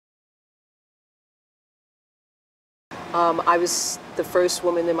I was the first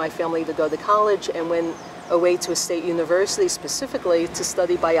woman in my family to go to college and went away to a state university specifically to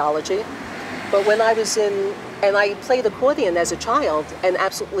study biology. But when I was and I played accordion as a child and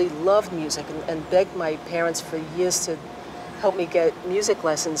absolutely loved music and begged my parents for years to help me get music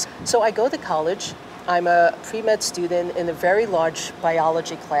lessons. So I go to college. I'm a pre-med student in a very large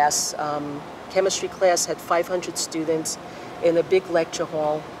biology class. Chemistry class had 500 students in a big lecture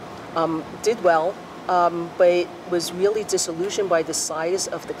hall. Did well, but was really disillusioned by the size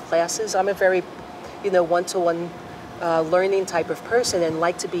of the classes. I'm a very, one-to-one learning type of person and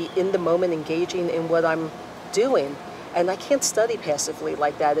like to be in the moment, engaging in what I'm doing. And I can't study passively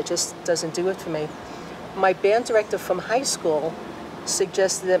like that. It just doesn't do it for me. My band director from high school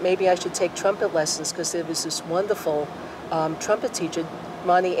suggested that maybe I should take trumpet lessons because there was this wonderful trumpet teacher,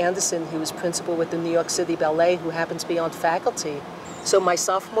 Monty Anderson, who was principal with the New York City Ballet, who happened to be on faculty. So my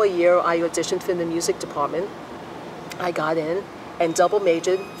sophomore year, I auditioned for the music department. I got in and double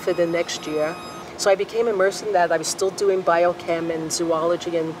majored for the next year. So I became immersed in that. I was still doing biochem and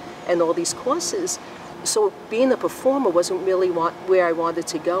zoology and all these courses. So being a performer wasn't really where I wanted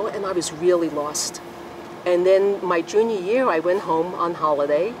to go, and I was really lost. And then my junior year, I went home on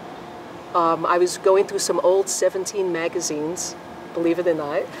holiday. I was going through some old 17 magazines, believe it or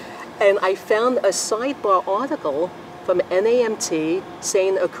not, and I found a sidebar article from NAMT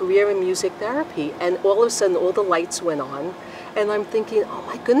saying a career in music therapy, and all of a sudden all the lights went on, and I'm thinking, oh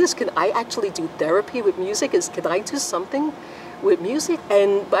my goodness, can I actually do therapy with music? Can I do something with music?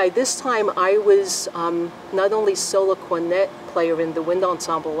 And by this time I was not only solo cornet player in the wind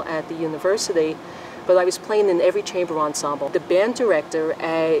ensemble at the university, but I was playing in every chamber ensemble. The band director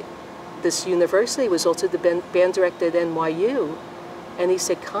at this university was also the band director at NYU, and he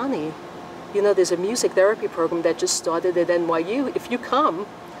said, Connie, there's a music therapy program that just started at NYU. If you come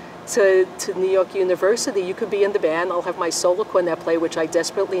to New York University, you could be in the band. I'll have my solo cornet play, which I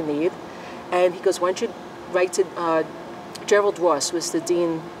desperately need. And he goes, why don't you write to Gerald Ross, was the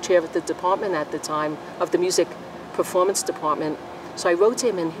dean, chair of the department at the time, of the music performance department. So I wrote to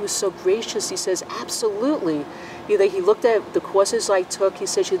him, and he was so gracious. He says, absolutely. He looked at the courses I took. He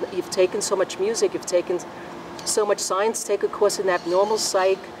says, you've taken so much music, you've taken so much science, take a course in abnormal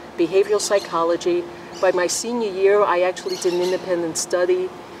psych, behavioral psychology. By my senior year, I actually did an independent study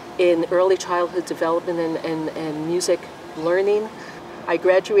in early childhood development and music learning. I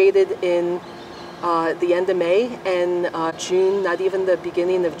graduated in the end of May, and June, not even the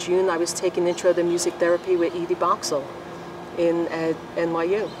beginning of June, I was taking Intro to Music Therapy with Edie Boxall at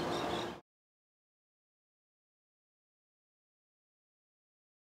NYU.